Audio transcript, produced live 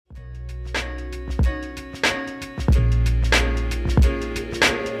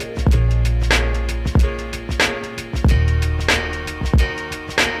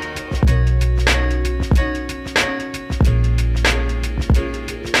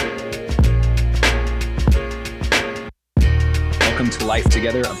Life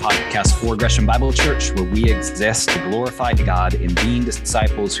Together, a podcast for Gresham Bible Church, where we exist to glorify God in being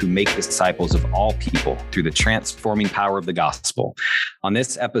disciples who make disciples of all people through the transforming power of the gospel. On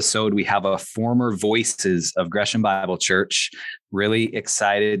this episode, we have a former voices of Gresham Bible Church. Really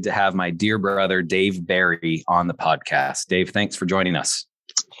excited to have my dear brother, Dave Barry, on the podcast. Dave, thanks for joining us.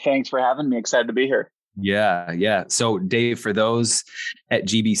 Thanks for having me. Excited to be here. Yeah. So Dave, for those at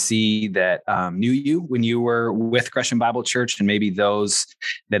GBC that knew you when you were with Gresham Bible Church, and maybe those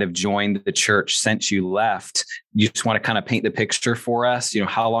that have joined the church since you left, you just want to kind of paint the picture for us,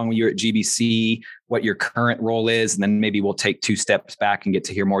 how long were you at GBC, what your current role is, and then maybe we'll take two steps back and get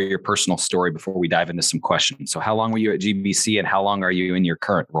to hear more of your personal story before we dive into some questions. So how long were you at GBC and how long are you in your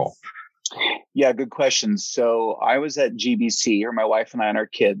current role? Yeah, good questions. So I was at GBC, or my wife and I and our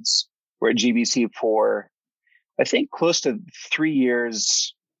kids. We're at GBC for, I think, close to 3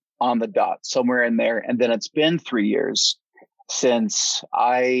 years on the dot, somewhere in there. And then it's been 3 years since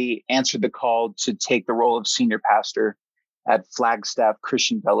I answered the call to take the role of senior pastor at Flagstaff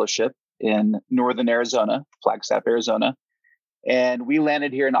Christian Fellowship in northern Arizona, Flagstaff, Arizona. And we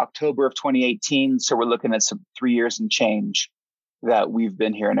landed here in October of 2018. So we're looking at some 3 years and change that we've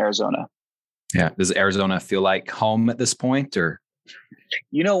been here in Arizona. Yeah. Does Arizona feel like home at this point, or?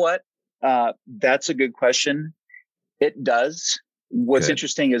 You know what? That's a good question. It does. What's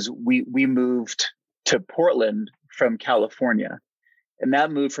interesting is we moved to Portland from California, and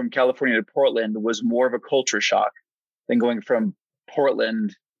that move from California to Portland was more of a culture shock than going from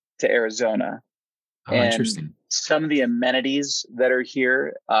Portland to Arizona. Oh, and interesting. Some of the amenities that are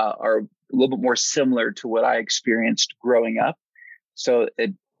here are a little bit more similar to what I experienced growing up. So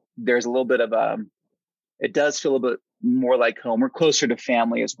there's a little bit of it does feel a bit more like home. We're closer to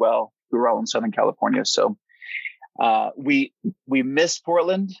family as well. We were all in Southern California. So we miss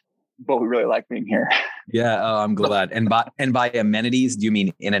Portland, but we really like being here. Yeah, I'm glad. And by amenities, do you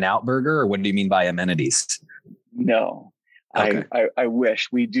mean In-N-Out Burger, or what do you mean by amenities? No, okay. I wish.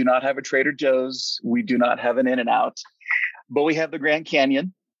 We do not have a Trader Joe's. We do not have an In-N-Out, but we have the Grand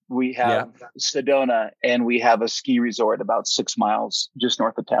Canyon. We have Sedona, and we have a ski resort about 6 miles just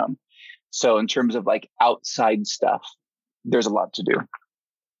north of town. So in terms of like outside stuff, there's a lot to do.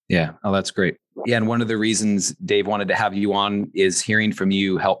 Yeah. Oh, that's great. Yeah. And one of the reasons Dave wanted to have you on is hearing from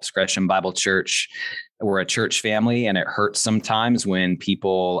you helps Gresham Bible Church. We're a church family, and it hurts sometimes when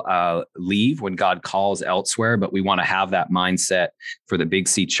people leave, when God calls elsewhere, but we want to have that mindset for the Big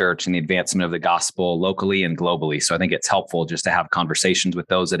C Church and the advancement of the gospel locally and globally. So I think it's helpful just to have conversations with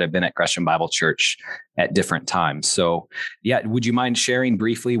those that have been at Gresham Bible Church at different times. So yeah, would you mind sharing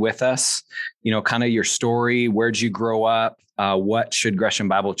briefly with us, kind of your story? Where'd you grow up? What should Gresham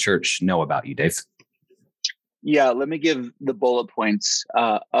Bible Church know about you, Dave? Yeah, let me give the bullet points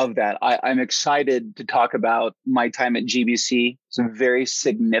of that. I'm excited to talk about my time at GBC. It's a very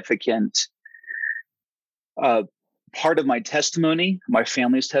significant part of my testimony, my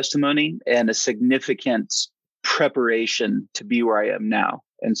family's testimony, and a significant preparation to be where I am now.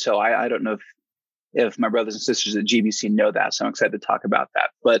 And so I don't know if my brothers and sisters at GBC know that, so I'm excited to talk about that.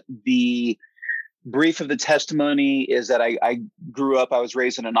 But the brief of the testimony is that I grew up, I was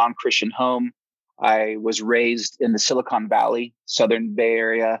raised in a non-Christian home. I was raised in the Silicon Valley, Southern Bay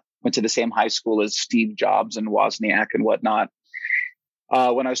Area, went to the same high school as Steve Jobs and Wozniak and whatnot.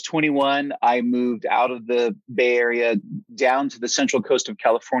 When I was 21, I moved out of the Bay Area down to the central coast of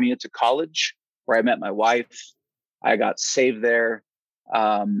California to college, where I met my wife. I got saved there.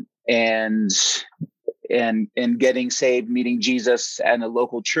 And getting saved, meeting Jesus and a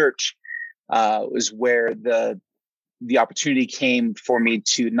local church was where the opportunity came for me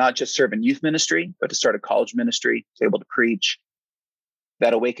to not just serve in youth ministry, but to start a college ministry, to be able to preach.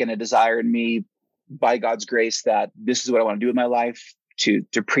 That awakened a desire in me by God's grace that this is what I want to do with my life, to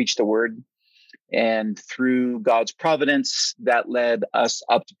preach the word. And through God's providence, that led us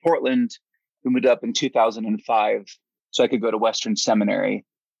up to Portland. We moved up in 2005 so I could go to Western Seminary.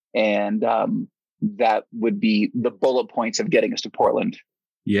 And that would be the bullet points of getting us to Portland.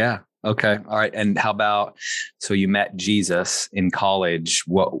 Yeah. Okay. All right. And how about, so you met Jesus in college.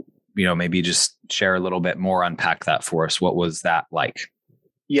 What, maybe just share a little bit more, unpack that for us. What was that like?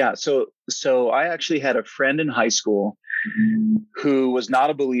 Yeah. So I actually had a friend in high school who was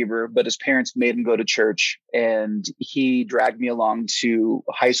not a believer, but his parents made him go to church, and he dragged me along to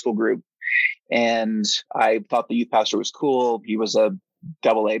a high school group. And I thought the youth pastor was cool. He was a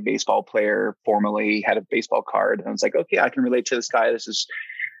AA baseball player, formerly had a baseball card. And I was like, okay, I can relate to this guy.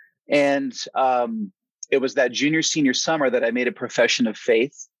 And it was that junior, senior summer that I made a profession of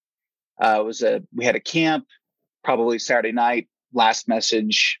faith. We had a camp, probably Saturday night, last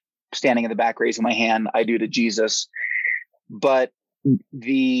message, standing in the back, raising my hand, I do to Jesus. But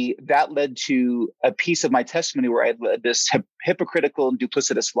that led to a piece of my testimony where I led this hypocritical and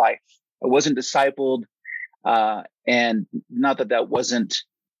duplicitous life. I wasn't discipled, and not that wasn't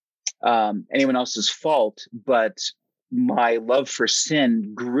anyone else's fault, but my love for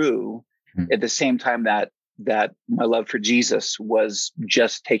sin grew at the same time that my love for Jesus was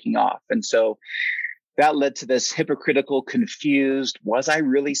just taking off. And so that led to this hypocritical, confused, was I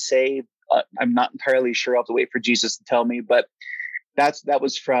really saved? I'm not entirely sure. I'll have to wait for Jesus to tell me, but that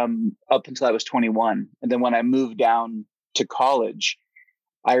was from up until I was 21. And then when I moved down to college,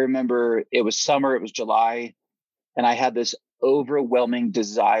 I remember it was summer, it was July, and I had this overwhelming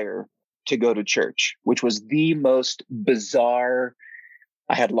desire to go to church, which was the most bizarre.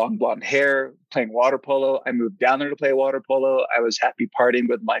 I had long blonde hair, playing water polo. I moved down there to play water polo. I was happy partying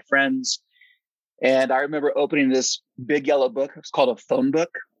with my friends. And I remember opening this big yellow book. It's called a phone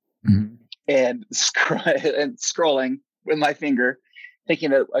book, and scrolling with my finger,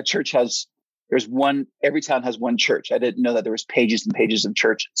 thinking that a church every town has one church. I didn't know that there was pages and pages of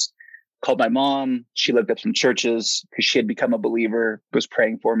churches. Called my mom. She looked up some churches because she had become a believer, was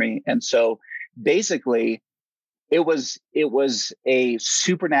praying for me. And so basically it was a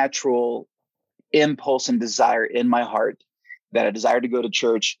supernatural impulse and desire in my heart that I desired to go to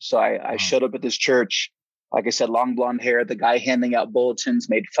church. So I showed up at this church. Like I said, long blonde hair. The guy handing out bulletins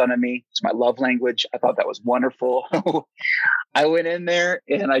made fun of me. It's my love language. I thought that was wonderful. I went in there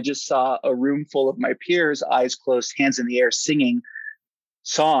and I just saw a room full of my peers, eyes closed, hands in the air, singing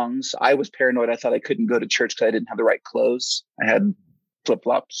songs. I was paranoid. I thought I couldn't go to church because I didn't have the right clothes. I had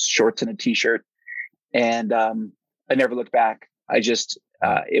flip-flops, shorts, and a t-shirt. And I never looked back. I just,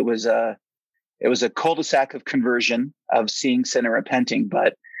 it was a cul-de-sac of conversion, of seeing sin and repenting.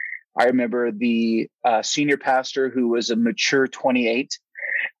 But I remember the senior pastor, who was a mature 28,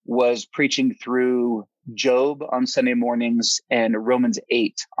 was preaching through Job on Sunday mornings and Romans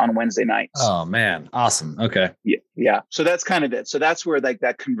 8 on Wednesday nights. Oh man. Awesome. Okay. Yeah. So that's kind of it. So that's where like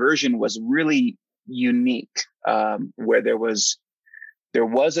that conversion was really unique, where there was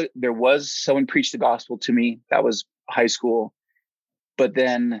someone preached the gospel to me. That was high school. But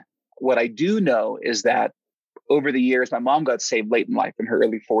then what I do know is that over the years, my mom got saved late in life, in her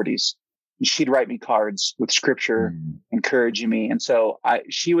early 40s. And she'd write me cards with scripture, encouraging me. And so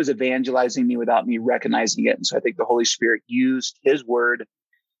she was evangelizing me without me recognizing it. And so I think the Holy Spirit used his word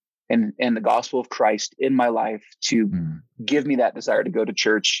and the gospel of Christ in my life to give me that desire to go to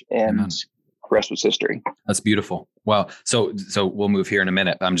church, and the rest was history. That's beautiful. Well, so we'll move here in a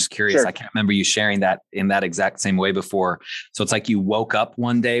minute. I'm just curious. Sure. I can't remember you sharing that in that exact same way before. So it's like you woke up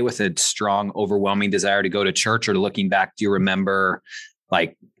one day with a strong, overwhelming desire to go to church, or looking back, do you remember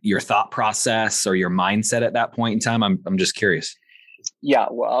like your thought process or your mindset at that point in time? I'm just curious. Yeah,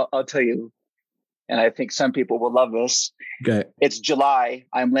 well, I'll tell you, and I think some people will love this. Okay. It's July.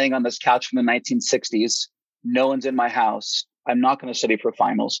 I'm laying on this couch from the 1960s. No one's in my house. I'm not going to study for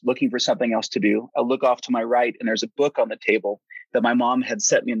finals, looking for something else to do. I look off to my right, and there's a book on the table that my mom had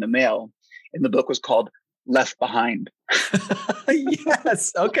sent me in the mail. And the book was called Left Behind.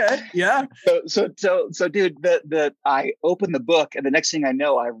 Yes. Okay. Yeah. So dude, I opened the book, and the next thing I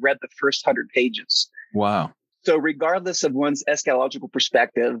know, I read the first 100 pages. Wow. So regardless of one's eschatological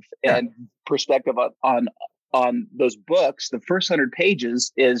perspective and perspective on those books, the first 100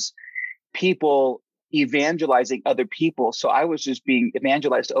 pages is people evangelizing other people. So I was just being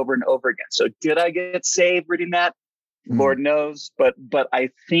evangelized over and over again. So did I get saved reading that? Lord knows. But I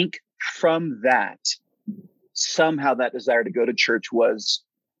think from that, somehow that desire to go to church was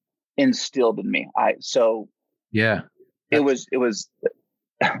instilled in me. It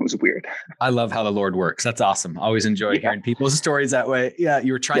was weird. I love how the Lord works. That's awesome. I always enjoy hearing people's stories that way. Yeah.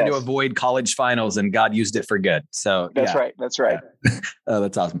 You were trying to avoid college finals, and God used it for good. So that's right. That's right. Oh,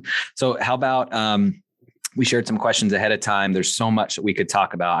 that's awesome. So how about, we shared some questions ahead of time. There's so much that we could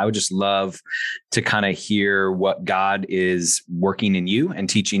talk about. I would just love to kind of hear what God is working in you and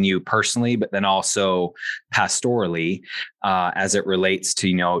teaching you personally, but then also pastorally, as it relates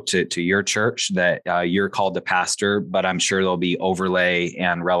to, to your church that you're called to pastor, but I'm sure there'll be overlay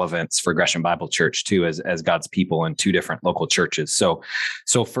and relevance for Gresham Bible Church too, as God's people in two different local churches. So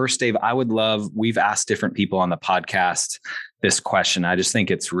first, Dave, we've asked different people on the podcast this question. I just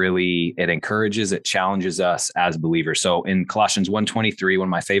think it encourages, it challenges us as believers. So in Colossians 1:23, one of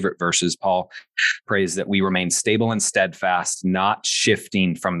my favorite verses, Paul prays that we remain stable and steadfast, not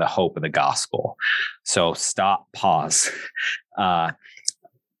shifting from the hope of the gospel. So pause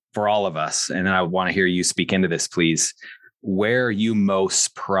for all of us. And I want to hear you speak into this, please. Where are you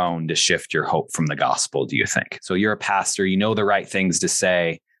most prone to shift your hope from the gospel, do you think? So you're a pastor, you know the right things to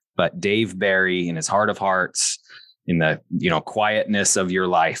say, but Dave Barry, in his heart of hearts, in the, quietness of your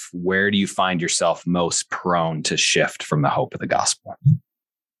life, where do you find yourself most prone to shift from the hope of the gospel?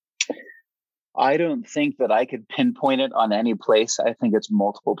 I don't think that I could pinpoint it on any place. I think it's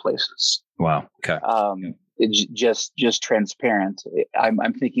multiple places. Wow. Okay. It's just transparent.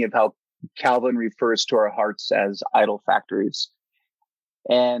 I'm thinking of how Calvin refers to our hearts as idol factories.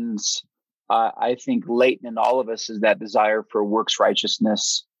 And I think latent in all of us is that desire for works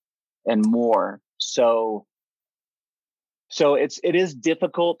righteousness and more. So it is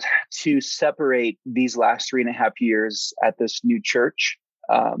difficult to separate these last 3.5 years at this new church.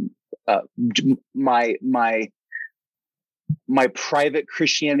 My private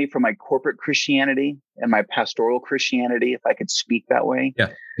Christianity from my corporate Christianity and my pastoral Christianity, if I could speak that way.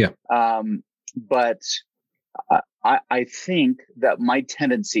 Yeah. But I think that my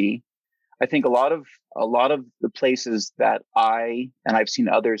tendency, I think a lot of the places that I've seen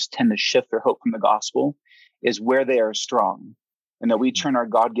others tend to shift their hope from the gospel is where they are strong, and that we turn our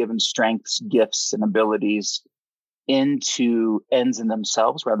God-given strengths, gifts, and abilities into ends in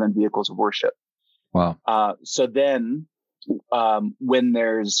themselves rather than vehicles of worship. Wow. So then when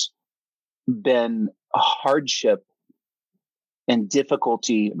there's been a hardship and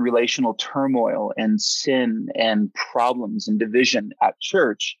difficulty and relational turmoil and sin and problems and division at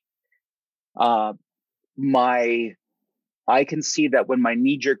church, I can see that when my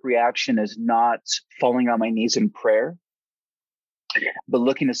knee-jerk reaction is not falling on my knees in prayer, but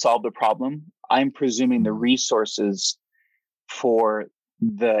looking to solve the problem, I'm presuming the resources for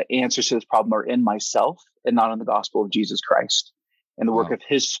the answers to this problem are in myself and not in the gospel of Jesus Christ and the work of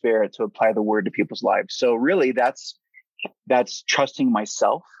his Spirit to apply the word to people's lives. So really that's trusting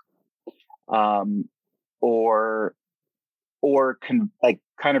myself, or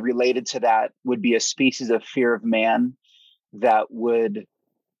kind of related to that would be a species of fear of man that would,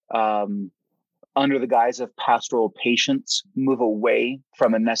 under the guise of pastoral patience, move away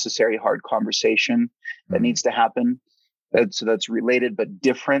from a necessary hard conversation that needs to happen. So that's related but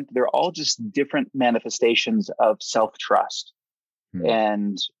different. They're all just different manifestations of self-trust,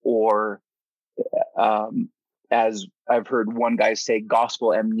 or as I've heard one guy say,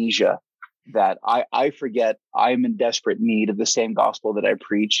 gospel amnesia, that I forget I'm in desperate need of the same gospel that I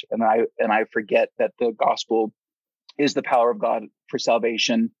preach, and I forget that the gospel is the power of God for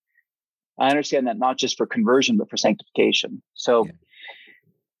salvation. I understand that not just for conversion, but for sanctification. So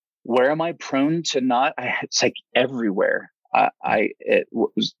where am I prone to not? It's like everywhere.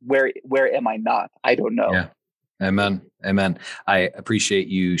 Where am I not? I don't know. Yeah. Amen. I appreciate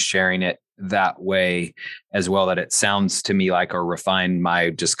you sharing it that way as well, that it sounds to me like, or refine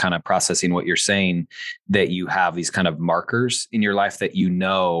my just kind of processing what you're saying, that you have these kind of markers in your life that,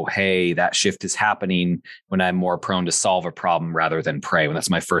 hey, that shift is happening when I'm more prone to solve a problem rather than pray, when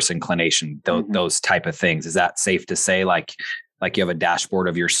that's my first inclination, those type of things. Is that safe to say? Like you have a dashboard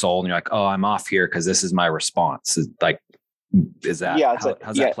of your soul and you're like, oh, I'm off here because this is my response. Is that,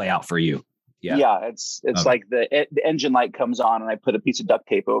 how's that play out for you? Yeah, it's like the engine light comes on and I put a piece of duct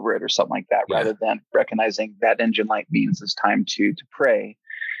tape over it or something like that, rather than recognizing that engine light means it's time to pray,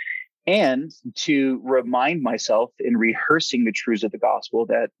 and to remind myself in rehearsing the truths of the gospel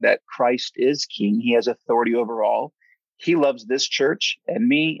that Christ is king. He has authority over all. He loves this church and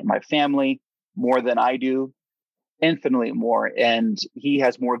me and my family more than I do, infinitely more. And he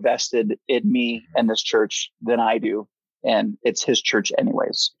has more vested in me and this church than I do. And it's his church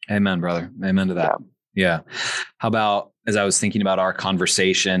anyways. Amen, brother. Amen to that. Yeah. How about, as I was thinking about our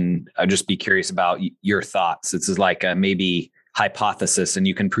conversation, I'd just be curious about your thoughts. This is like a maybe hypothesis, and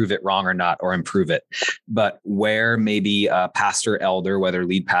you can prove it wrong or not, or improve it. But where maybe a pastor elder, whether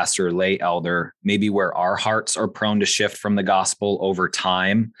lead pastor or lay elder, maybe where our hearts are prone to shift from the gospel over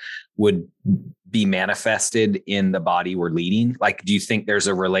time would be manifested in the body we're leading? Like, do you think there's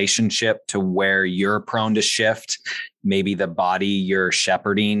a relationship to where you're prone to shift? Maybe the body you're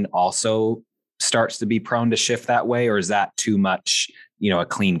shepherding also starts to be prone to shift that way, or is that too much, a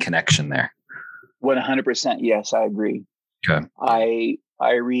clean connection there? 100%. Yes, I agree. Okay.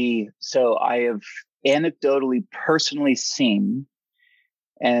 So I have anecdotally personally seen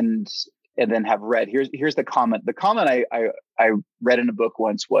and then have read. Here's the comment. The comment I read in a book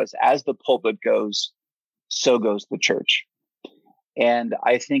once was, as the pulpit goes, so goes the church. And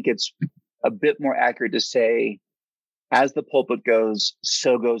I think it's a bit more accurate to say, as the pulpit goes,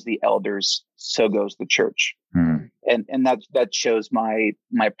 so goes the elders, so goes the church. And that shows my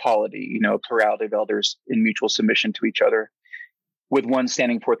polity, plurality of elders in mutual submission to each other, with one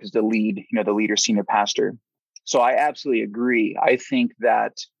standing forth as the lead, the leader, senior pastor. So I absolutely agree. I think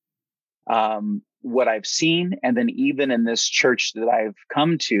that what I've seen, and then even in this church that I've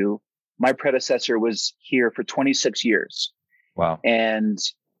come to, my predecessor was here for 26 years. Wow. And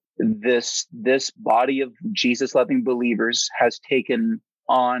this body of Jesus loving believers has taken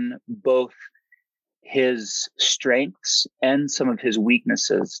on both his strengths and some of his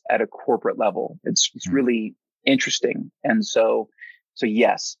weaknesses at a corporate level. It's really interesting. And so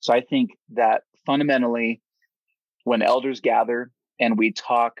yes. So I think that fundamentally, when elders gather and we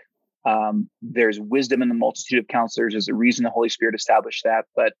talk, there's wisdom in the multitude of counselors. There's a reason the Holy Spirit established that.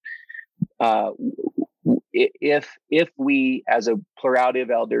 But if we, as a plurality of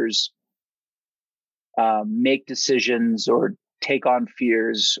elders, make decisions or take on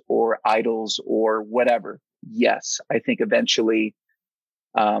fears or idols or whatever, yes, I think eventually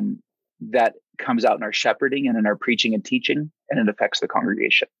that comes out in our shepherding and in our preaching and teaching, and it affects the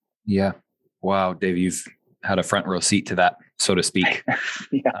congregation. Yeah. Wow, Dave, you've had a front row seat to that, so to speak.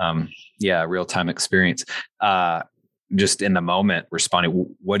 Real-time experience. Just in the moment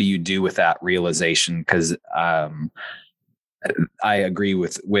responding, what do you do with that realization? Because I agree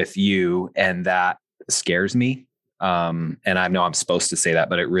with you, and that scares me. And I know I'm supposed to say that,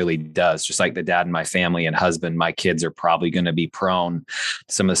 but it really does. Just like the dad in my family and husband, my kids are probably going to be prone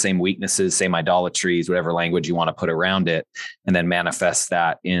to some of the same weaknesses, same idolatries, whatever language you want to put around it, and then manifest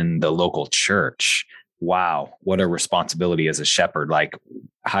that in the local church. Wow, what a responsibility as a shepherd. Like,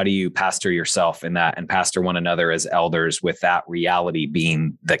 how do you pastor yourself in that and pastor one another as elders with that reality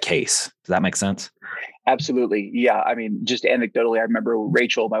being the case? Does that make sense? Absolutely. Yeah. I mean, just anecdotally, I remember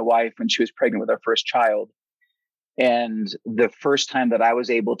Rachel, my wife, when she was pregnant with our first child. And the first time that I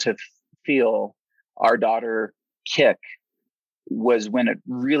was able to feel our daughter kick was when it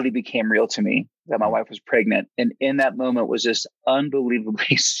really became real to me that my wife was pregnant. And in that moment was this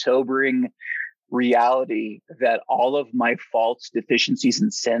unbelievably sobering reality that all of my faults, deficiencies,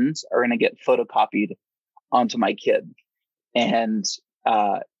 and sins are going to get photocopied onto my kid. And,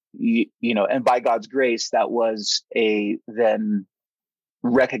 and by God's grace, that was a then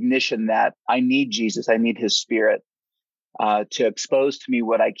recognition that I need Jesus. I need his spirit to expose to me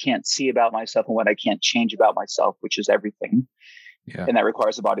what I can't see about myself and what I can't change about myself, which is everything. Yeah. And that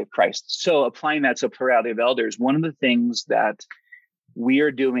requires the body of Christ. So applying that to a plurality of elders, one of the things that we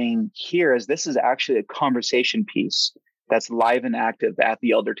are doing here is this is actually a conversation piece that's live and active at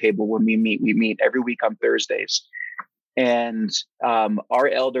the elder table when we meet. We meet every week on Thursdays. And our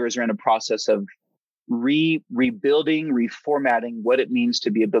elders are in a process of rebuilding, reformatting what it means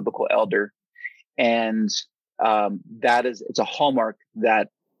to be a biblical elder. And it's a hallmark that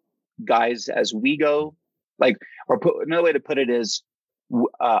guys, as we go, another way to put it is,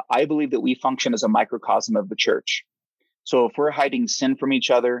 I believe that we function as a microcosm of the church. So if we're hiding sin from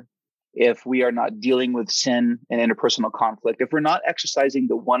each other, if we are not dealing with sin and interpersonal conflict, if we're not exercising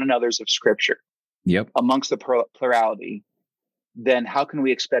the one another's of Scripture amongst the plurality, then how can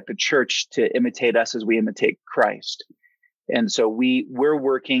we expect the church to imitate us as we imitate Christ? And so we're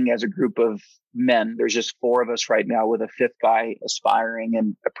working as a group of men. There's just 4 of us right now with a 5th guy aspiring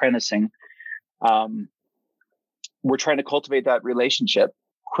and apprenticing. We're trying to cultivate that relationship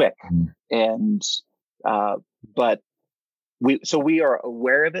quick. And, but we are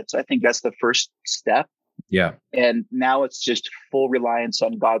aware of it. So I think that's the first step. Yeah. And now it's just full reliance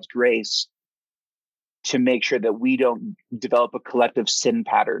on God's grace to make sure that we don't develop a collective sin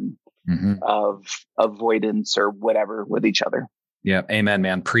pattern of avoidance or whatever with each other. Yeah. Amen,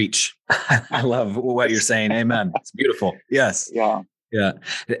 man. Preach. I love what you're saying. Amen. It's beautiful. Yes. Yeah. Yeah.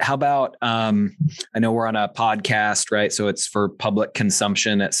 How about, I know we're on a podcast, right? So it's for public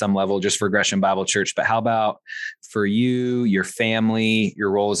consumption at some level, just for Gresham Bible Church. But how about for you, your family,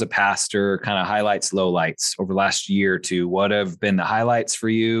 your role as a pastor, kind of highlights, lowlights over the last year or two? What have been the highlights for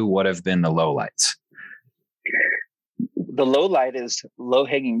you? What have been the lowlights? The low light is low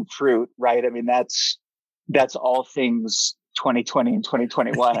hanging fruit, right? I mean, that's all things 2020 and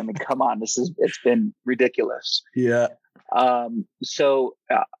 2021. I mean, come on, it's been ridiculous. Yeah. So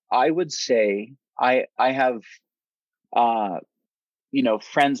I would say I have,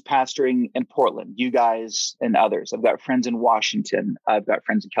 friends pastoring in Portland, you guys and others. I've got friends in Washington. I've got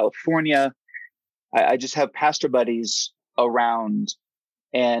friends in California. I just have pastor buddies around.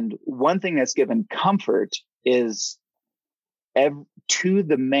 And one thing that's given comfort is to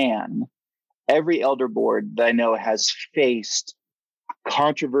the man, every elder board that I know has faced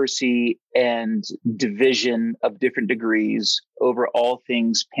controversy and division of different degrees over all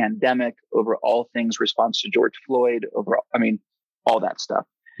things pandemic, over all things response to George Floyd, all that stuff.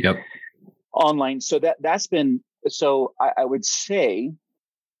 Yep. Online. So that's been, I would say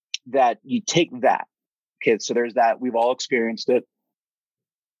that you take that. Okay. So there's that. We've all experienced it.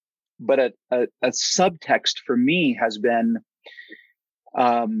 But a subtext for me has been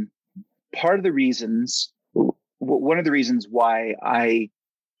part of the reasons, one of the reasons why I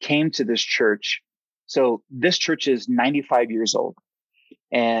came to this church. So this church is 95 years old,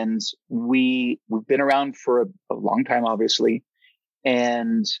 and we've been around for a long time, obviously.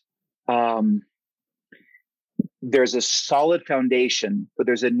 And there's a solid foundation, but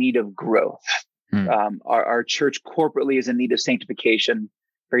there's a need of growth. Our church corporately is in need of sanctification,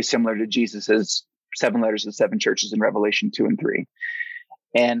 very similar to Jesus's 7 letters to the 7 churches in Revelation 2 and 3.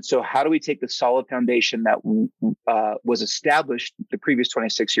 And so how do we take the solid foundation that was established the previous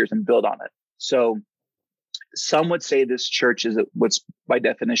 26 years and build on it? So some would say this church is what's by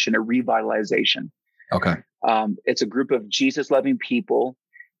definition a revitalization. Okay. It's a group of Jesus-loving people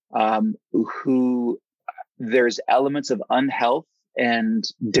who there's elements of unhealth and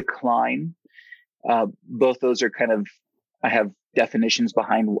decline. Both those are kind of, I have definitions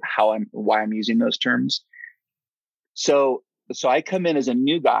behind why I'm using those terms. So I come in as a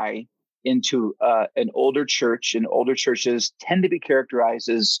new guy into an older church, and older churches tend to be characterized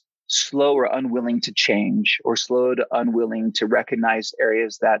as slow or unwilling to change, or slow to unwilling to recognize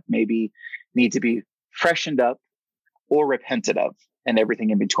areas that maybe need to be freshened up or repented of, and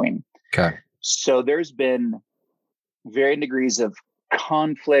everything in between. Okay. So there's been varying degrees of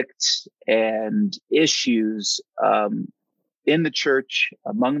conflict and issues in the church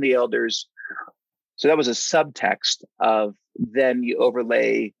among the elders. So that was a subtext of, then you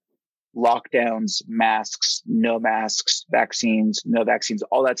overlay lockdowns, masks, no masks, vaccines, no vaccines,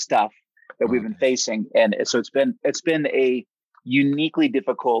 all that stuff that we've been facing. And so it's been a uniquely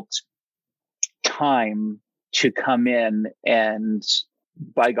difficult time to come in and,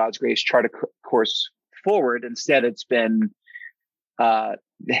 by God's grace, chart a course forward. Instead, it's been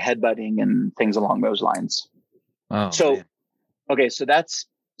headbutting and things along those lines. Oh, so, man. Okay, so that's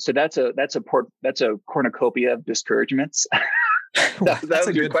a cornucopia of discouragements. That's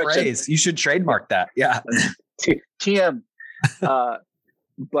a good phrase. You should trademark that. Yeah. TM.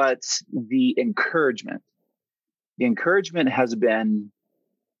 But the encouragement has been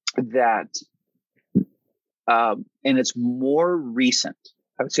that, and it's more recent,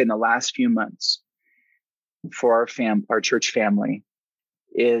 I would say in the last few months, for our church family,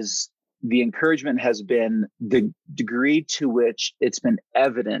 is the encouragement has been the degree to which it's been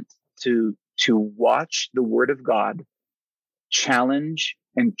evident to watch the Word of God challenge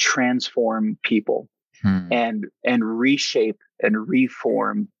and transform people and reshape and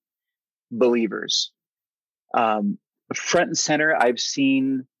reform believers. Front and center, I've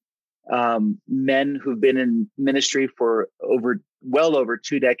seen men who've been in ministry for well over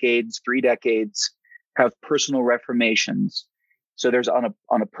 2 decades, 3 decades, have personal reformations. So there's on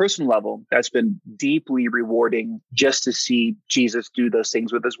a personal level, that's been deeply rewarding just to see Jesus do those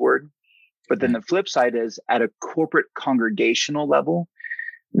things with his word. But then the flip side is, at a corporate congregational level,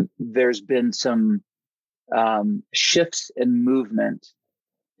 there's been some shifts in movement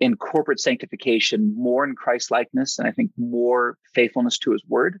in corporate sanctification, more in Christ-likeness, and I think more faithfulness to his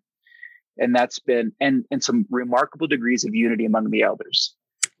word. And that's been, and some remarkable degrees of unity among the elders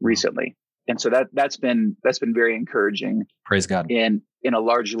recently. And so that's been very encouraging. Praise God. In a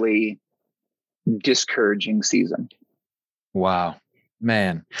largely discouraging season. Wow,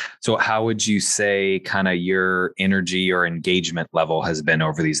 man. So how would you say kind of your energy or engagement level has been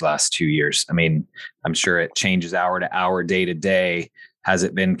over these last 2 years? I mean, I'm sure it changes hour to hour, day to day. Has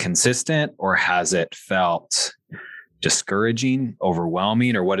it been consistent, or has it felt discouraging,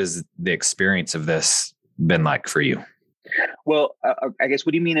 overwhelming, or what has the experience of this been like for you? Well, I guess,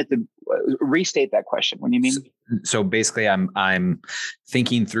 what do you mean restate that question? What do you mean? So basically I'm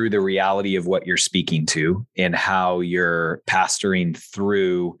thinking through the reality of what you're speaking to and how you're pastoring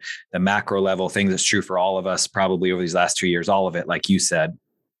through the macro level thing that's true for all of us, probably over these last 2 years, all of it, like you said.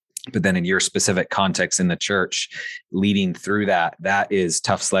 But then in your specific context in the church, leading through that is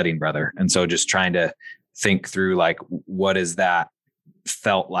tough sledding, brother. And so just trying to think through, like, what is that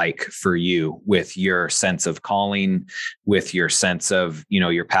felt like for you with your sense of calling, with your sense of,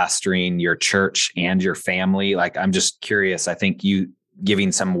 you're pastoring your church and your family. Like, I'm just curious. I think you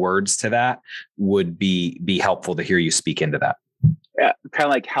giving some words to that would be helpful to hear you speak into that. Yeah, kind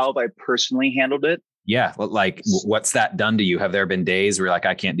of like, how have I personally handled it? Yeah. Like, what's that done to you? Have there been days where you're like,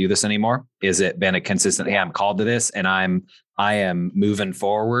 I can't do this anymore? Is it been a consistent, hey, I'm called to this and I am moving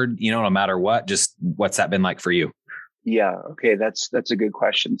forward, no matter what? Just what's that been like for you? Yeah. Okay. That's a good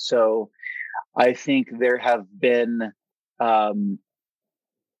question. So I think there have been, a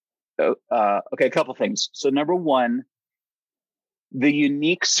couple things. So number one, the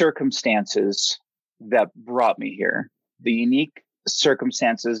unique circumstances that brought me here, the unique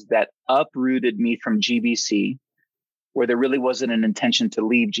circumstances that uprooted me from GBC where there really wasn't an intention to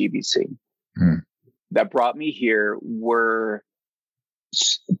leave GBC. That brought me here were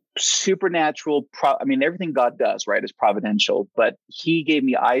supernatural. Everything God does, right, is providential, but he gave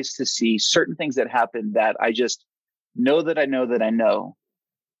me eyes to see certain things that happened that I just know that I know that I know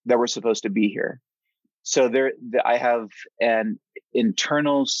that we're supposed to be here. So I have an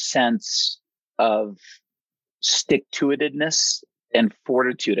internal sense of stick-to-itedness and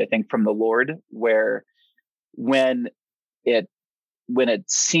fortitude, I think, from the Lord, where when it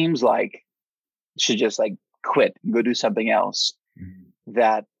seems like it should just like quit and go do something else,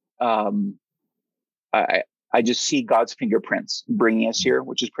 that I just see God's fingerprints bringing us here,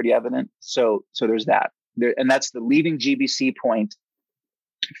 which is pretty evident. So there's that there, and that's the leaving GBC point,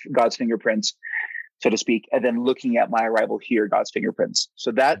 God's fingerprints, so to speak, and then looking at my arrival here, God's fingerprints.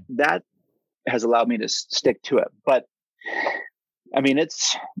 So that has allowed me to stick to it. But I mean,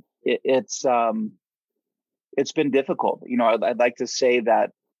 it's been difficult. I'd like to say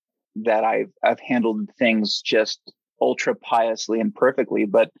that I've handled things just ultra piously and perfectly,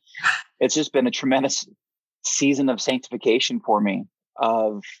 but it's just been a tremendous season of sanctification for me,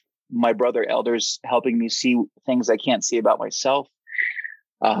 of my brother elders helping me see things I can't see about myself,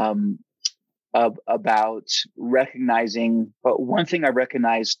 about recognizing. But one thing I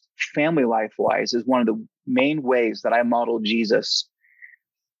recognized family life wise is one of the main ways that I modeled Jesus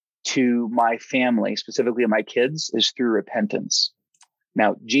to my family, specifically my kids, is through repentance.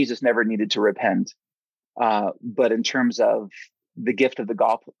 Now, Jesus never needed to repent. But in terms of the gift of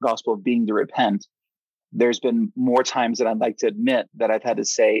the gospel of being to repent, there's been more times than I'd like to admit that I've had to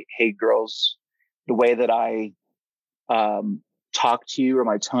say, hey, girls, the way that I talk to you, or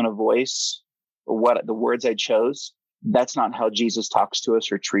my tone of voice, or what the words I chose, that's not how Jesus talks to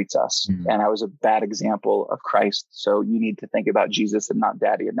us or treats us. Mm-hmm. And I was a bad example of Christ. So you need to think about Jesus and not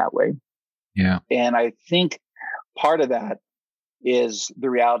daddy in that way. Yeah. And I think part of that is the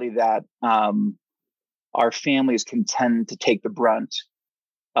reality that our families can tend to take the brunt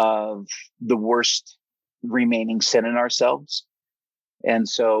of the worst remaining sin in ourselves. And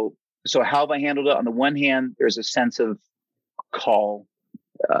so how have I handled it? On the one hand, there's a sense of call.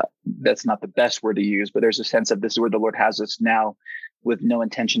 That's not the best word to use, but there's a sense of this is where the Lord has us now with no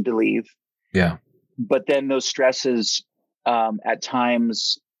intention to leave. Yeah. But then those stresses at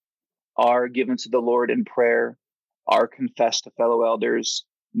times are given to the Lord in prayer, are confessed to fellow elders,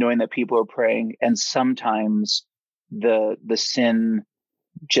 knowing that people are praying. And sometimes the sin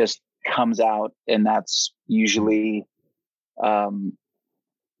just comes out, and that's usually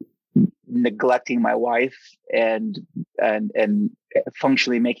neglecting my wife and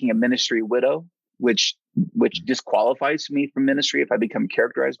functionally making a ministry widow, which disqualifies me from ministry if I become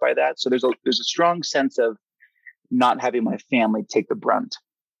characterized by that. So there's a strong sense of not having my family take the brunt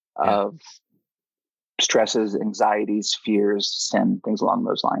of stresses, anxieties, fears, sin, things along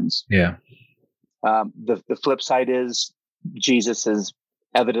those lines. Yeah. The flip side is Jesus is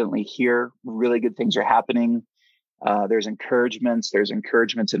evidently here. Really good things are happening. There's encouragements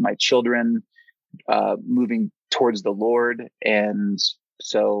in my children, moving towards the Lord. And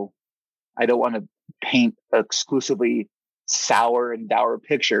so I don't want to paint exclusively sour and dour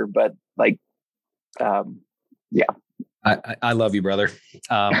picture, but yeah. I love you, brother.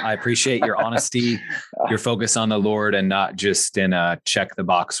 I appreciate your honesty, your focus on the Lord, and not just in a check the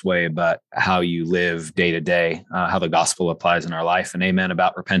box way, but how you live day to day, how the gospel applies in our life. And amen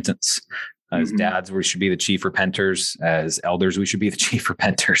about repentance. As dads, we should be the chief repenters. As elders, we should be the chief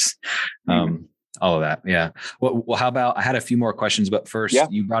repenters. All of that. Yeah. Well, how about, I had a few more questions, but first,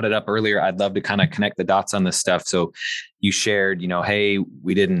 you brought it up earlier. I'd love to kind of connect the dots on this stuff. So you shared, hey,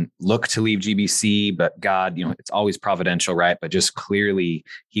 we didn't look to leave GBC, but God, it's always providential, right? But just clearly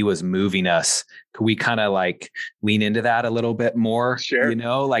he was moving us. Could we kind of lean into that a little bit more? Sure.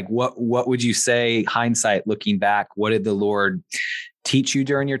 What would you say, hindsight, looking back, what did the Lord teach you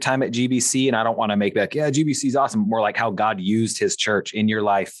during your time at GBC? And I don't want to make that, GBC is awesome. More like how God used his church in your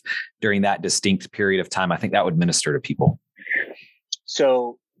life during that distinct period of time. I think that would minister to people.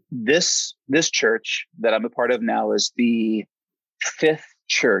 So this church that I'm a part of now is the fifth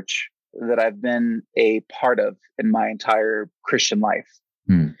church that I've been a part of in my entire Christian life.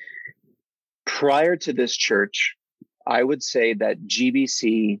 Prior to this church, I would say that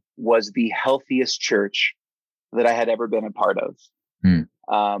GBC was the healthiest church that I had ever been a part of.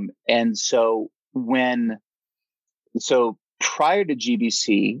 And so prior to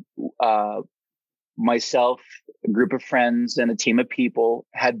GBC, myself, a group of friends, and a team of people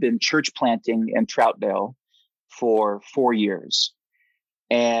had been church planting in Troutdale for 4 years.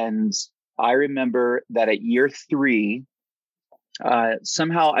 And I remember that at year 3,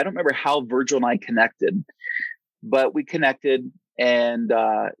 somehow, I don't remember how Virgil and I connected, but we connected and,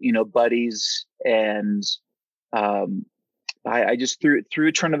 buddies. And I just, through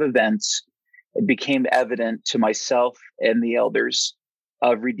a turn of events, it became evident to myself and the elders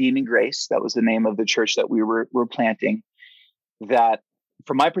of Redeeming Grace. That was the name of the church that we were planting. That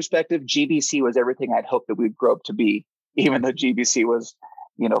from my perspective, GBC was everything I'd hoped that we'd grow up to be, even though GBC was,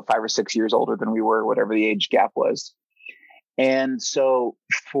 5 or 6 years older than we were, whatever the age gap was. And so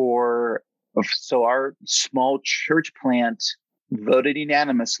our small church plant voted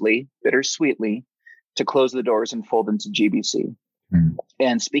unanimously, bittersweetly, to close the doors and fold into GBC. Mm.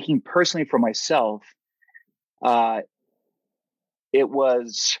 And speaking personally for myself, I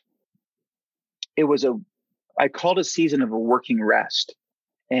called a season of a working rest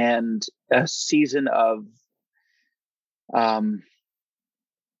and a season of,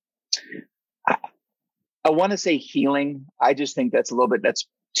 I want to say healing. I just think that's that's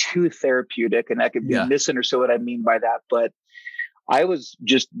too therapeutic, and that could be misunderstood what I mean by that. But I was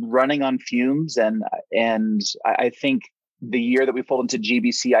just running on fumes, and I think the year that we folded into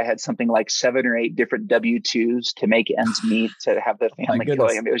GBC, I had something like 7 or 8 different W-2s to make ends meet to have the family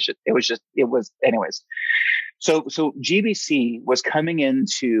going. I mean, it was anyways. So GBC was coming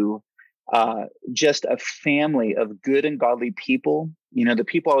into just a family of good and godly people. The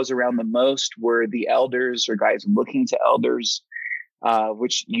people I was around the most were the elders or guys looking to elders,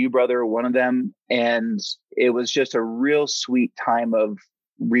 which you, brother, are one of them. And it was just a real sweet time of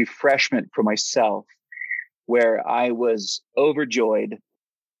refreshment for myself, where I was overjoyed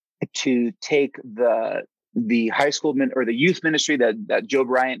to take the high school or the youth ministry that Joe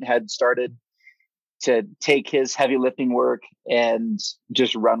Bryant had started, to take his heavy lifting work and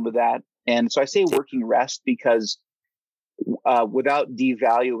just run with that. And so I say working rest because without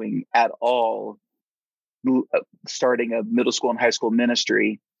devaluing at all starting a middle school and high school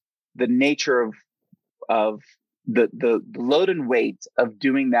ministry, the nature of the load and weight of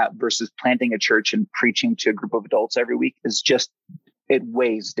doing that versus planting a church and preaching to a group of adults every week is just, it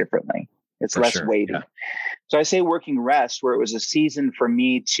weighs differently. It's less weighty. Yeah. So I say working rest, where it was a season for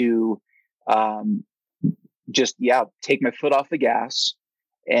me to take my foot off the gas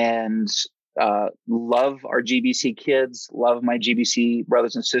and love our GBC kids, love my GBC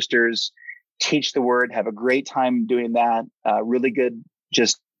brothers and sisters, teach the word, have a great time doing that. Really good,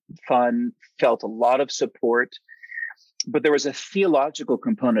 just fun, felt a lot of support. But there was a theological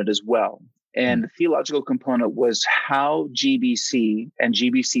component as well. And the theological component was how GBC and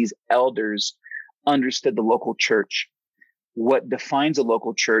GBC's elders understood the local church, what defines a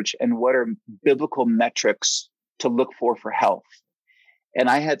local church, and what are biblical metrics to look for health. And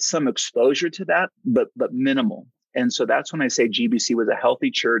I had some exposure to that, but minimal. And so that's when I say GBC was a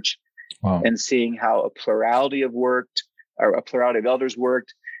healthy church. Wow. And seeing how a plurality of elders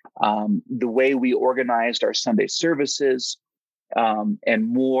worked, the way we organized our Sunday services, and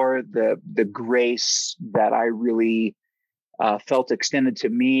more the grace that I really felt extended to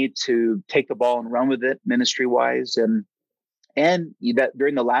me to take the ball and run with it ministry wise. And that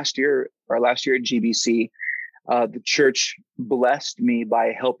during our last year at GBC, the church blessed me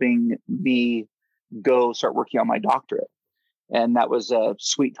by helping me go start working on my doctorate. And that was a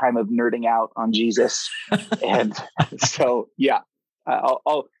sweet time of nerding out on Jesus. And so,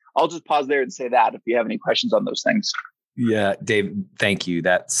 I'll just pause there and say that if you have any questions on those things. Yeah, Dave, thank you.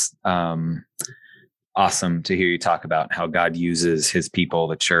 That's awesome to hear you talk about how God uses his people,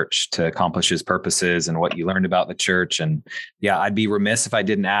 the church, to accomplish his purposes and what you learned about the church. And I'd be remiss if I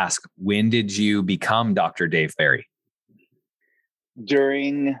didn't ask, when did you become Dr. Dave Ferry?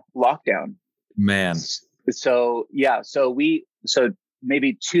 During lockdown. Man. So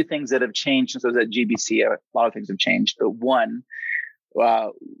maybe 2 things that have changed since I was at GBC. A lot of things have changed, but one,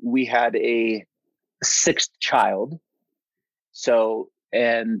 we had a 6th child. So,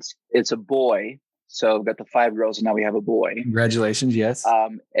 and it's a boy. So we've got the 5 girls and now we have a boy. Congratulations. Yes.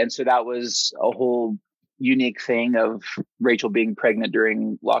 And so that was a whole unique thing of Rachel being pregnant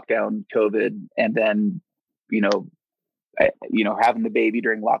during lockdown, COVID, and then, having the baby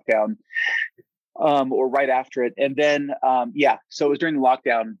during lockdown, or right after it. And then, so it was during the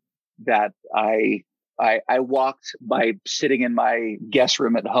lockdown that I walked by sitting in my guest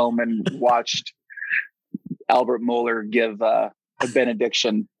room at home and watched Albert Mohler give a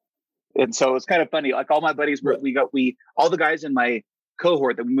benediction. And so it's kind of funny. Like all my buddies all the guys in my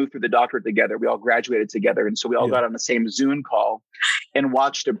cohort that we moved through the doctorate together, we all graduated together. And so we all got on the same Zoom call and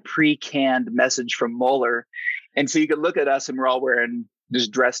watched a pre-canned message from Mohler. And so you could look at us and we're all wearing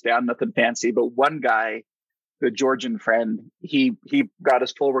just dressed down, nothing fancy. But one guy, the Georgian friend, he got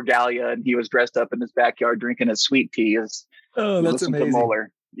his full regalia and he was dressed up in his backyard drinking his sweet tea. That's amazing. To Mohler.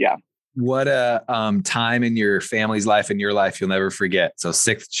 Yeah. What a time in your family's life and your life you'll never forget. So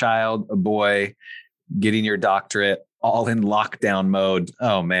 6th child, a boy, getting your doctorate, all in lockdown mode.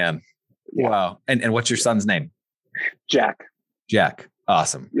 Oh man. Yeah. Wow. And what's your son's name? Jack. Jack.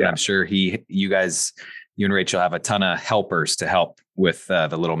 Awesome. Yeah. And I'm sure you and Rachel have a ton of helpers to help with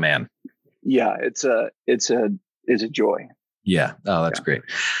the little man. Yeah. It's a joy. Yeah. Oh, that's great.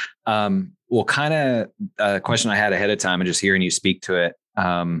 Well, kind of a question I had ahead of time and just hearing you speak to it.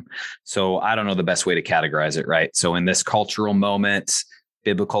 So I don't know the best way to categorize it, right? So in this cultural moment,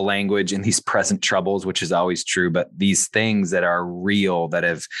 biblical language and these present troubles, which is always true, but these things that are real, that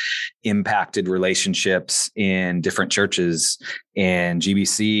have impacted relationships in different churches and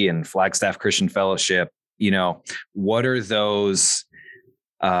GBC and Flagstaff Christian Fellowship, what are those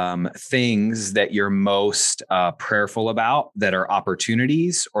things that you're most prayerful about that are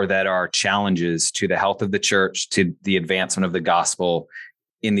opportunities or that are challenges to the health of the church, to the advancement of the gospel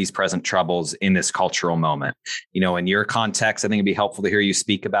in these present troubles in this cultural moment? In your context, I think it'd be helpful to hear you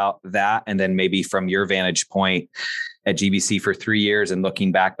speak about that. And then maybe from your vantage point at GBC for 3 years and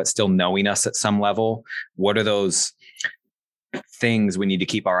looking back, but still knowing us at some level, what are those things we need to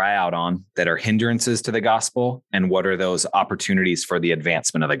keep our eye out on that are hindrances to the gospel? And what are those opportunities for the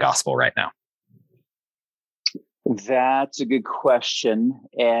advancement of the gospel right now? That's a good question.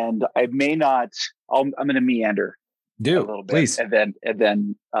 And I may not, I'm going to meander. Do a little bit, please. And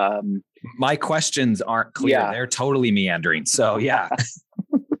then my questions aren't clear. Yeah. They're totally meandering. So yeah.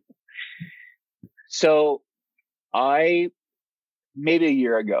 So maybe a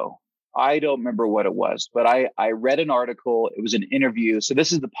year ago, I don't remember what it was, but I read an article. It was an interview. So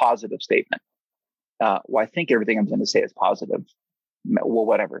this is the positive statement. Well, I think everything I'm going to say is positive. Well,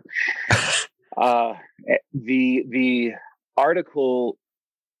 whatever. The article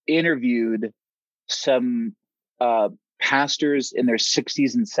interviewed some pastors in their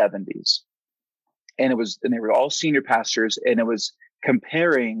 60s and 70s, and they were all senior pastors, and it was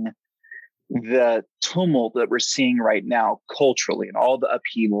comparing the tumult that we're seeing right now culturally and all the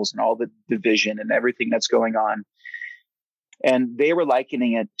upheavals and all the division and everything that's going on. And they were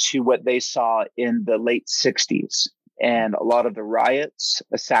likening it to what they saw in the late 60s and a lot of the riots,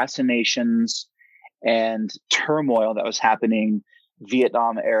 assassinations, and turmoil that was happening,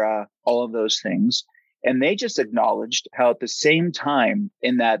 Vietnam era, all of those things. And they just acknowledged how at the same time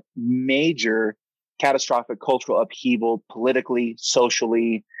in that major catastrophic cultural upheaval, politically,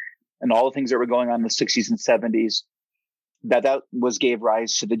 socially, and all the things that were going on in the 60s and 70s, that gave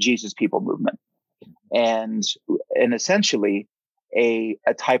rise to the Jesus People movement. And essentially a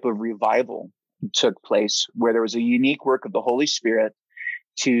type of revival took place where there was a unique work of the Holy Spirit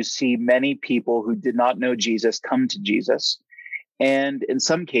to see many people who did not know Jesus come to Jesus. And in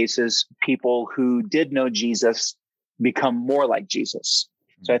some cases, people who did know Jesus become more like Jesus.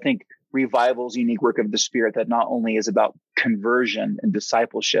 So I think revival is a unique work of the Spirit that not only is about conversion and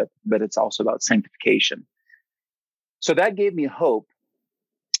discipleship, but it's also about sanctification. So that gave me hope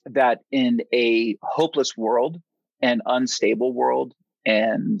that in a hopeless world and unstable world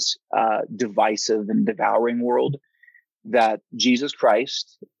and divisive and devouring world, that Jesus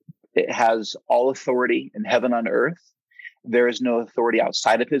Christ has all authority in heaven and earth. There is no authority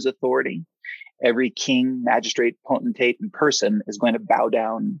outside of his authority. Every king, magistrate, potentate, and person is going to bow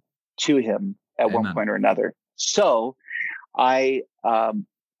down to him at Amen. One point or another. So I,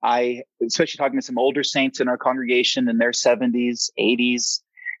 especially talking to some older saints in our congregation in their 70s, 80s,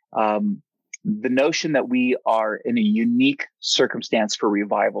 the notion that we are in a unique circumstance for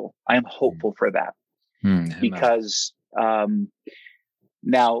revival, I am hopeful for that. Because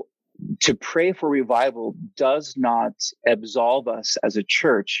now, to pray for revival does not absolve us as a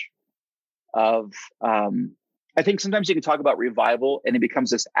church of, I think sometimes you can talk about revival and it becomes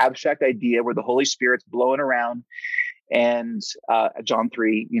this abstract idea where the Holy Spirit's blowing around and John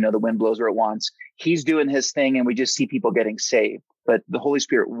 3, the wind blows where it wants. He's doing his thing and we just see people getting saved. But the Holy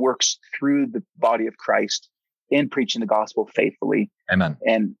Spirit works through the body of Christ in preaching the gospel faithfully. Amen.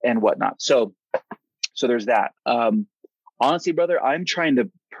 And whatnot. So there's that. Honestly, brother, I'm trying to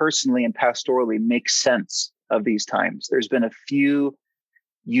personally and pastorally make sense of these times. There's been a few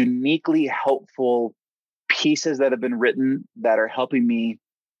uniquely helpful pieces that have been written that are helping me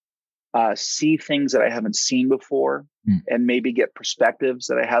see things that I haven't seen before and maybe get perspectives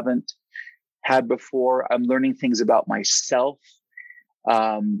that I haven't had before. I'm learning things about myself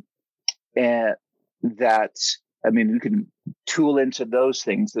and that, we can tool into those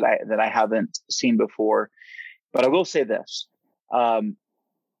things that I haven't seen before. But I will say this.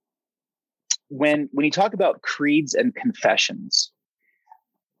 When you talk about creeds and confessions,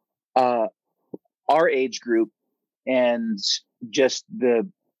 our age group and just the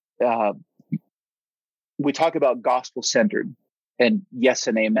we talk about gospel centered, and yes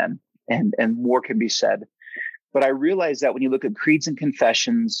and amen, and more can be said. But I realize that when you look at creeds and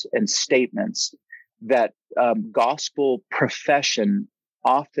confessions and statements, that gospel profession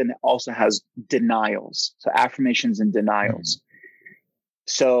often also has denials, so affirmations and denials.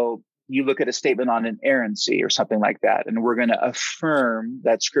 So you look at a statement on inerrancy or something like that, and we're going to affirm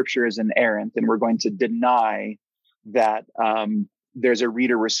that Scripture is inerrant, and we're going to deny that there's a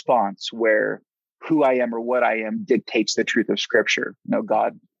reader response where who I am or what I am dictates the truth of Scripture. No,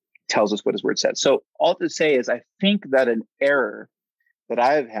 God tells us what His Word says. So all to say is, I think that an error that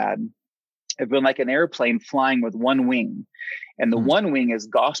I've had have been like an airplane flying with one wing, and the one wing is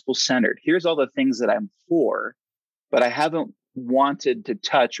gospel centered. Here's all the things that I'm for, but I haven't wanted to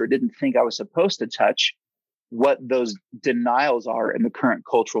touch, or didn't think I was supposed to touch, what those denials are in the current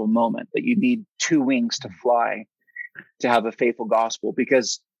cultural moment, that you need two wings to fly to have a faithful gospel.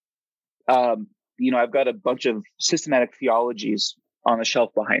 Because I've got a bunch of systematic theologies on the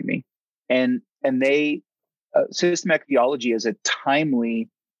shelf behind me, and they systematic theology is a timely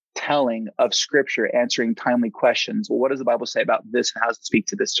telling of Scripture, answering timely questions. Well, what does the Bible say about this, and how does it speak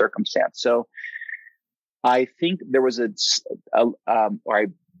to this circumstance? So I think there was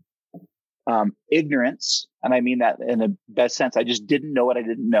ignorance, and I mean that in the best sense. I just didn't know what I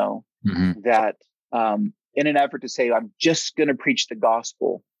didn't know. That in an effort to say, I'm just going to preach the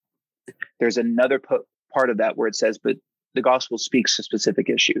gospel, there's another part of that where it says, but the gospel speaks to specific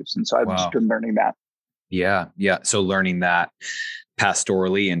issues. And so I've just been learning that. Yeah. So learning that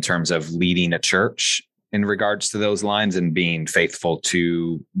pastorally in terms of leading a church in regards to those lines and being faithful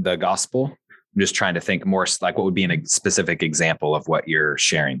to the gospel. I'm just trying to think more like what would be a specific example of what you're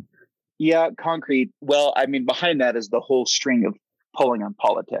sharing. Yeah, concrete. Well, I mean, behind that is the whole string of pulling on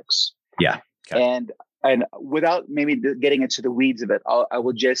politics. Yeah. Okay. And without maybe getting into the weeds of it, I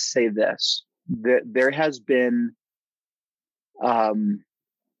will just say this: that there has been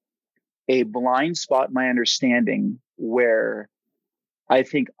a blind spot in my understanding where I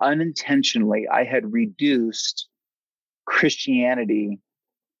think unintentionally I had reduced Christianity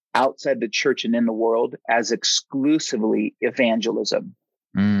outside the church and in the world as exclusively evangelism.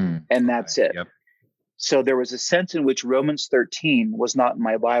 And that's it. Yep. So there was a sense in which Romans 13 was not in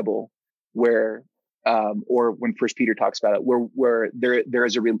my Bible, where, or when First Peter talks about it, where there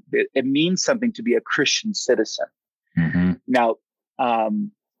is it means something to be a Christian citizen. Now,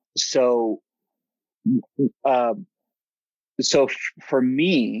 so for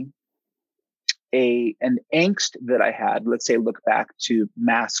me, an angst that I had, let's say, look back to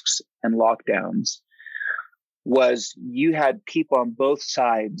masks and lockdowns, was you had people on both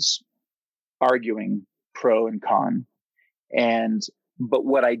sides arguing pro and con. But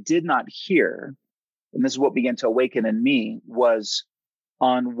what I did not hear, and this is what began to awaken in me, was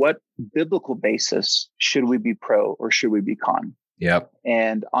on what biblical basis should we be pro or should we be con? Yep.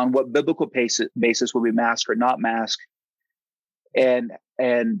 And on what biblical basis will we mask or not mask? And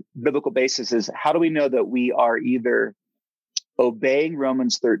biblical basis is, how do we know that we are either obeying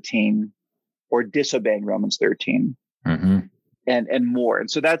Romans 13 or disobeying Romans 13, and more.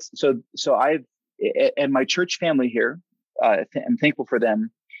 And so I've, and my church family here, I'm thankful for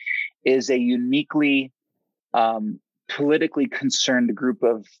them, is a uniquely politically concerned group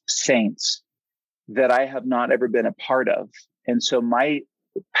of saints that I have not ever been a part of. And so my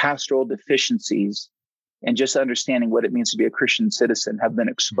pastoral deficiencies and just understanding what it means to be a Christian citizen have been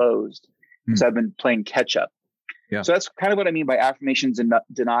exposed. So I've been playing catch up. Yeah. So that's kind of what I mean by affirmations and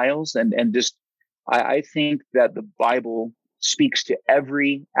denials. And just, I think that the Bible speaks to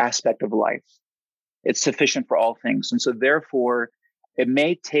every aspect of life. It's sufficient for all things. And so therefore, it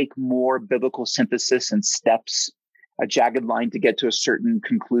may take more biblical synthesis and steps, a jagged line to get to a certain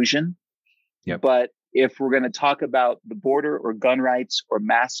conclusion. Yep. But if we're going to talk about the border or gun rights or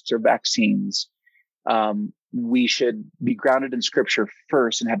masks or vaccines, we should be grounded in Scripture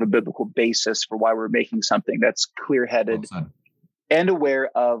first and have a biblical basis for why we're making something that's clear-headed and aware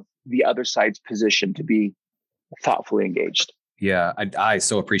of the other side's position to be thoughtfully engaged. Yeah, I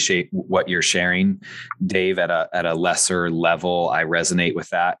so appreciate what you're sharing, Dave. At a lesser level, I resonate with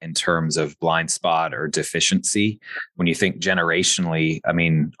that in terms of blind spot or deficiency. When you think generationally, I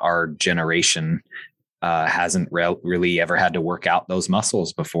mean, our generation hasn't really ever had to work out those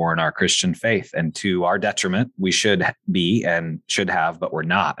muscles before in our Christian faith. And to our detriment, we should be and should have, but we're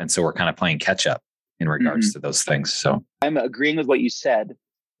not. And so we're kind of playing catch up in regards to those things. So I'm agreeing with what you said,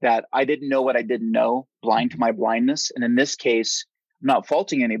 that I didn't know what I didn't know, blind to my blindness. And in this case, I'm not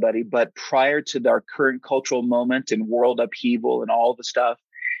faulting anybody, but prior to our current cultural moment and world upheaval and all the stuff,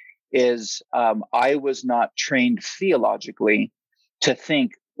 is I was not trained theologically to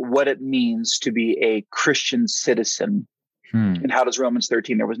think, what it means to be a Christian citizen. And how does Romans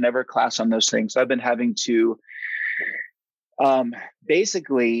 13? There was never a class on those things. So I've been having to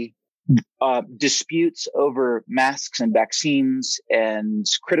basically disputes over masks and vaccines and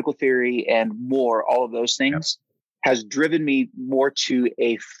critical theory and more, all of those things has driven me more to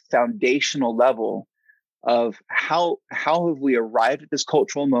a foundational level of how have we arrived at this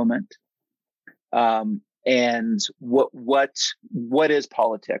cultural moment, and what is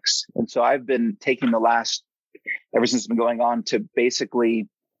politics. And so I've been taking ever since it's been going on, to basically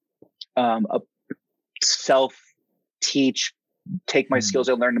self-teach, take my skills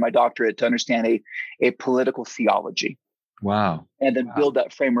I learned in my doctorate to understand a political theology. Wow. And then build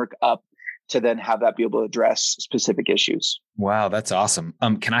that framework up to then have that be able to address specific issues. Wow, that's awesome.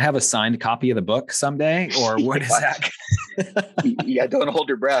 Can I have a signed copy of the book someday, or what is that? Yeah, don't hold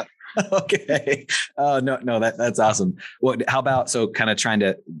your breath. Okay. Oh, no, that's awesome. How about, so kind of trying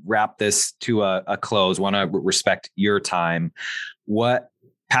to wrap this to a close, want to respect your time. What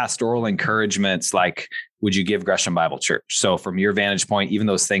pastoral encouragements would you give Gresham Bible Church? So from your vantage point, even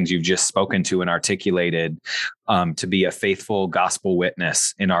those things you've just spoken to and articulated, to be a faithful gospel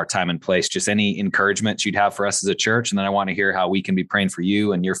witness in our time and place, just any encouragements you'd have for us as a church. And then I want to hear how we can be praying for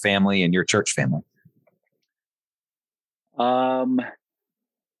you and your family and your church family.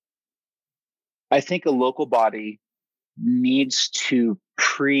 I think a local body needs to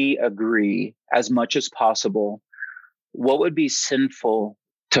pre-agree as much as possible what would be sinful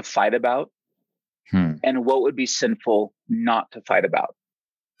to fight about and what would be sinful not to fight about.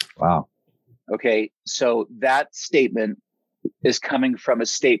 Wow. Okay. So that statement is coming from a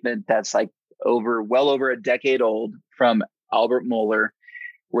statement that's well over a decade old from Albert Mohler,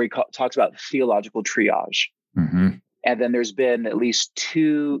 where he talks about theological triage. Mm-hmm. And then there's been at least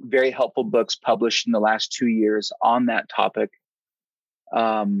 2 very helpful books published in the last 2 years on that topic.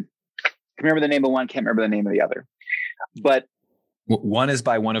 I can remember the name of one, can't remember the name of the other. But one is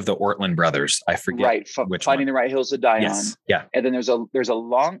by one of the Ortland brothers. I forget. Right. Finding the Right Hills to Die On. Yeah. And then there's a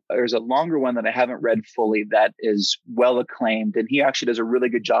longer one that I haven't read fully that is well acclaimed. And he actually does a really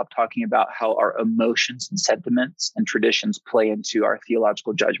good job talking about how our emotions and sentiments and traditions play into our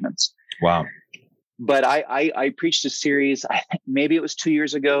theological judgments. Wow. But I preached a series, I think maybe it was 2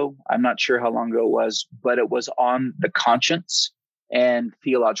 years ago. I'm not sure how long ago it was, but it was on the conscience and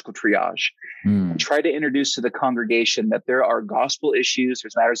theological triage. And try to introduce to the congregation that there are gospel issues,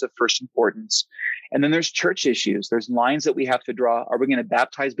 there's matters of first importance, and then there's church issues. There's lines that we have to draw. Are we going to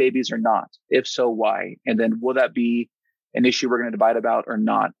baptize babies or not? If so, why? And then will that be an issue we're going to divide about or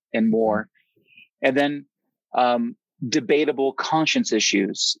not, and more? And then debatable conscience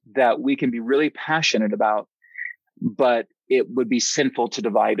issues that we can be really passionate about, but it would be sinful to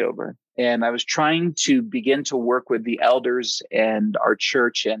divide over. And I was trying to begin to work with the elders and our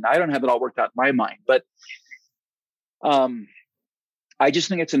church, and I don't have it all worked out in my mind, but I just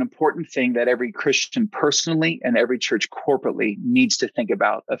think it's an important thing that every Christian personally and every church corporately needs to think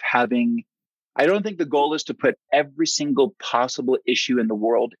about, of having, I don't think the goal is to put every single possible issue in the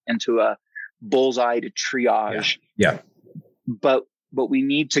world into a bullseye to triage. Yeah. But we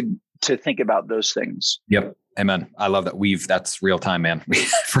need to think about those things. Yep. Amen. I love that. That's real time, man.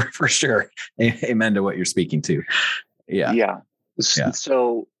 for sure. Amen to what you're speaking to. Yeah. Yeah.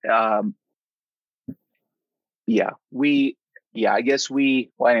 So, I guess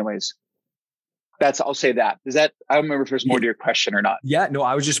anyways, I'll say that. I don't remember if there's more to your question or not. Yeah, no,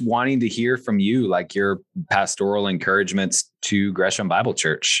 I was just wanting to hear from you, your pastoral encouragements to Gresham Bible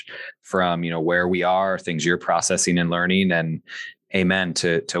Church from, where we are, things you're processing and learning, and amen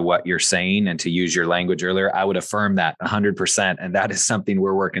to what you're saying. And to use your language earlier, I would affirm that 100%. And that is something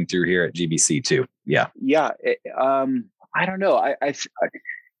we're working through here at GBC too. Yeah. Yeah. I don't know.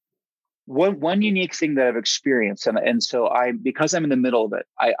 One unique thing that I've experienced, and so because I'm in the middle of it,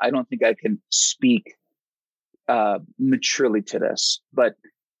 I don't think I can speak maturely to this, but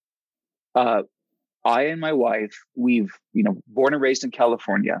I and my wife, we've born and raised in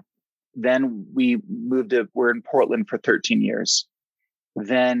California. Then we're in Portland for 13 years.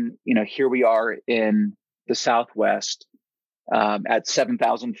 Then here we are in the Southwest at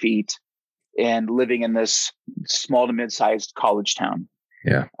 7,000 feet and living in this small to mid-sized college town.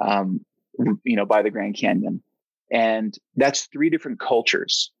 Yeah. By the Grand Canyon. And that's 3 different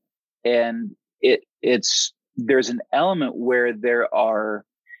cultures. And there's an element where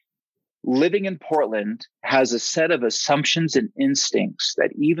living in Portland has a set of assumptions and instincts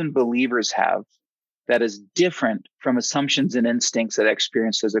that even believers have that is different from assumptions and instincts that I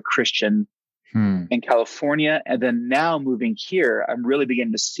experienced as a Christian in California. And then now moving here, I'm really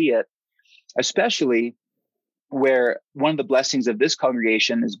beginning to see it, especially where one of the blessings of this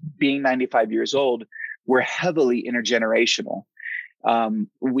congregation is being 95 years old, we're heavily intergenerational.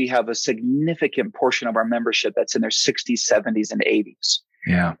 We have a significant portion of our membership that's in their 60s, 70s, and 80s.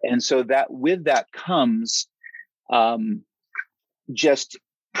 Yeah. And so that with that comes just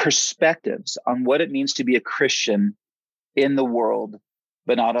perspectives on what it means to be a Christian in the world,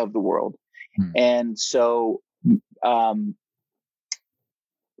 but not of the world. And so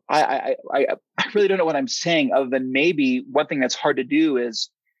I really don't know what I'm saying, other than maybe one thing that's hard to do is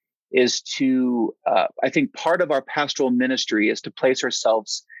to, I think part of our pastoral ministry is to place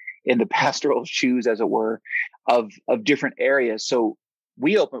ourselves in the pastoral shoes, as it were, of different areas. So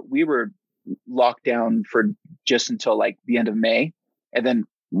we were locked down for just until like the end of May, and then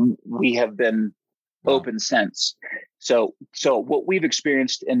we have been open since. So what we've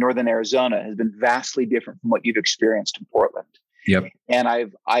experienced in Northern Arizona has been vastly different from what you've experienced in Portland. Yep. And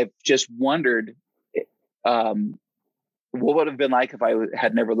I've just wondered, what would have been like if I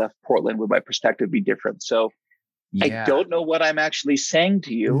had never left Portland? Would my perspective be different? So I don't know what I'm actually saying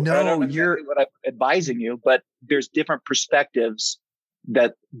to you. No, I don't know exactly what I'm advising you, but there's different perspectives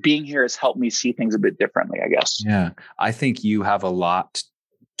that being here has helped me see things a bit differently, I guess. Yeah. I think you have a lot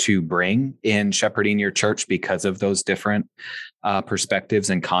to bring in shepherding your church because of those different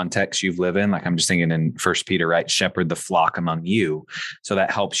perspectives and contexts you've lived in. Like I'm just thinking in 1 Peter, right? Shepherd the flock among you. So that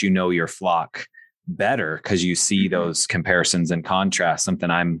helps you know your flock better because you see those comparisons and contrasts,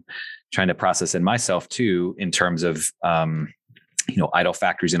 something I'm trying to process in myself too, in terms of, idol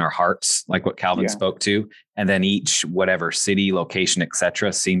factories in our hearts, like what Calvin spoke to. And then each, whatever city, location, et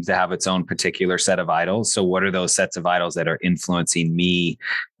cetera, seems to have its own particular set of idols. So what are those sets of idols that are influencing me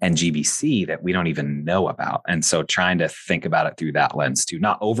and GBC that we don't even know about? And so trying to think about it through that lens too,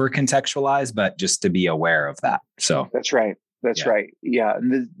 not over contextualize, but just to be aware of that. So that's right. That's right. Yeah.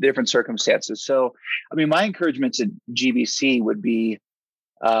 And the different circumstances. So, I mean, my encouragement to GBC would be,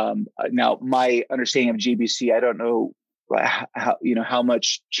 now my understanding of GBC, I don't know how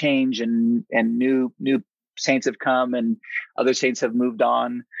much change and new saints have come and other saints have moved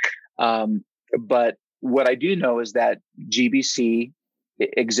on. But what I do know is that GBC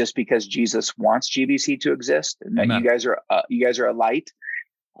exists because Jesus wants GBC to exist, and that you guys are a light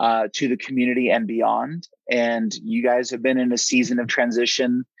to the community and beyond. And you guys have been in a season of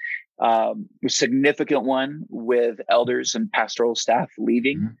transition, a significant one with elders and pastoral staff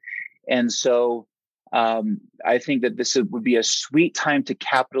leaving. Mm-hmm. And so I think that this would be a sweet time to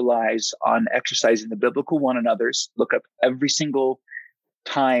capitalize on exercising the biblical one another's. Look up every single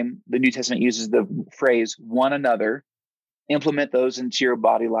time the New Testament uses the phrase one another, implement those into your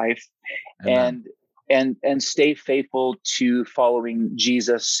body life. Amen. and stay faithful to following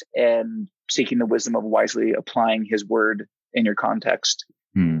Jesus and seeking the wisdom of wisely applying his word in your context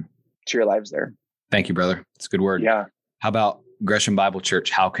to your lives there. Thank you, brother. It's a good word. Yeah. How about Gresham Bible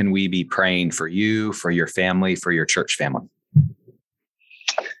Church? How can we be praying for you, for your family, for your church family?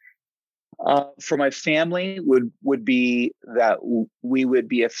 For my family would be that we would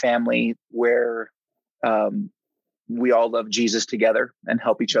be a family where we all love Jesus together and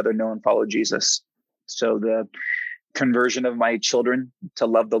help each other know and follow Jesus. So the conversion of my children to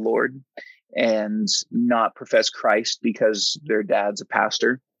love the Lord and not profess Christ because their dad's a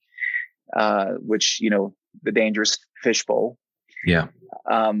pastor, which, the dangerous fishbowl. Yeah.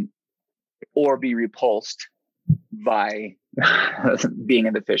 Or be repulsed by being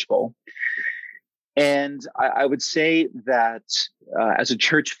in the fishbowl. And I would say that as a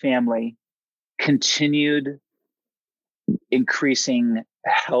church family, continued increasing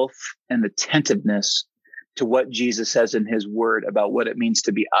health and attentiveness to what Jesus says in his word about what it means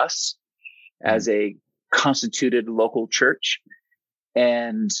to be us as a constituted local church,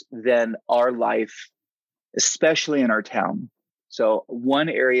 and then our life, especially in our town. So one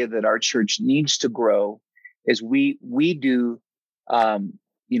area that our church needs to grow is we do,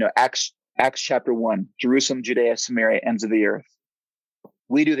 Acts chapter 1, Jerusalem, Judea, Samaria, ends of the earth.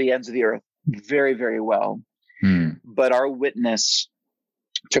 We do the ends of the earth very, very well. But our witness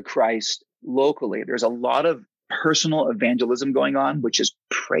to Christ locally, there's a lot of personal evangelism going on, which is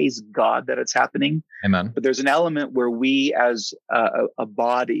praise God that it's happening. Amen. But there's an element where we as a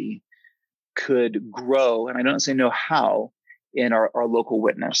body could grow, and I don't necessarily know how, in our local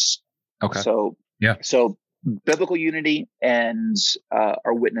witness. Okay. So biblical unity and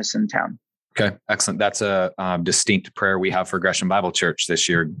our witness in town. Okay, excellent. That's a distinct prayer we have for Gresham Bible Church this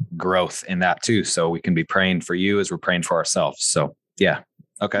year, growth in that too. So we can be praying for you as we're praying for ourselves. So yeah.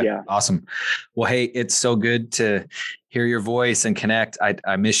 Okay. Yeah. Awesome. Well, hey, it's so good to hear your voice and connect.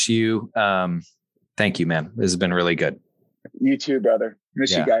 I miss you. Thank you, man. This has been really good. You too, brother.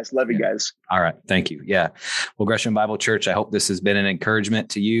 Miss you guys. Love you guys. All right. Thank you. Yeah. Well, Gresham Bible Church, I hope this has been an encouragement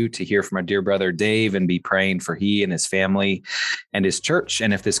to you to hear from our dear brother, Dave, and be praying for he and his family and his church.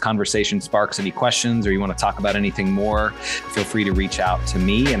 And if this conversation sparks any questions or you want to talk about anything more, feel free to reach out to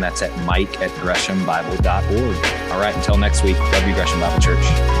me. And that's at mike@greshambible.org. All right. Until next week. Love you, Gresham Bible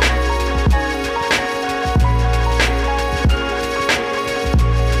Church.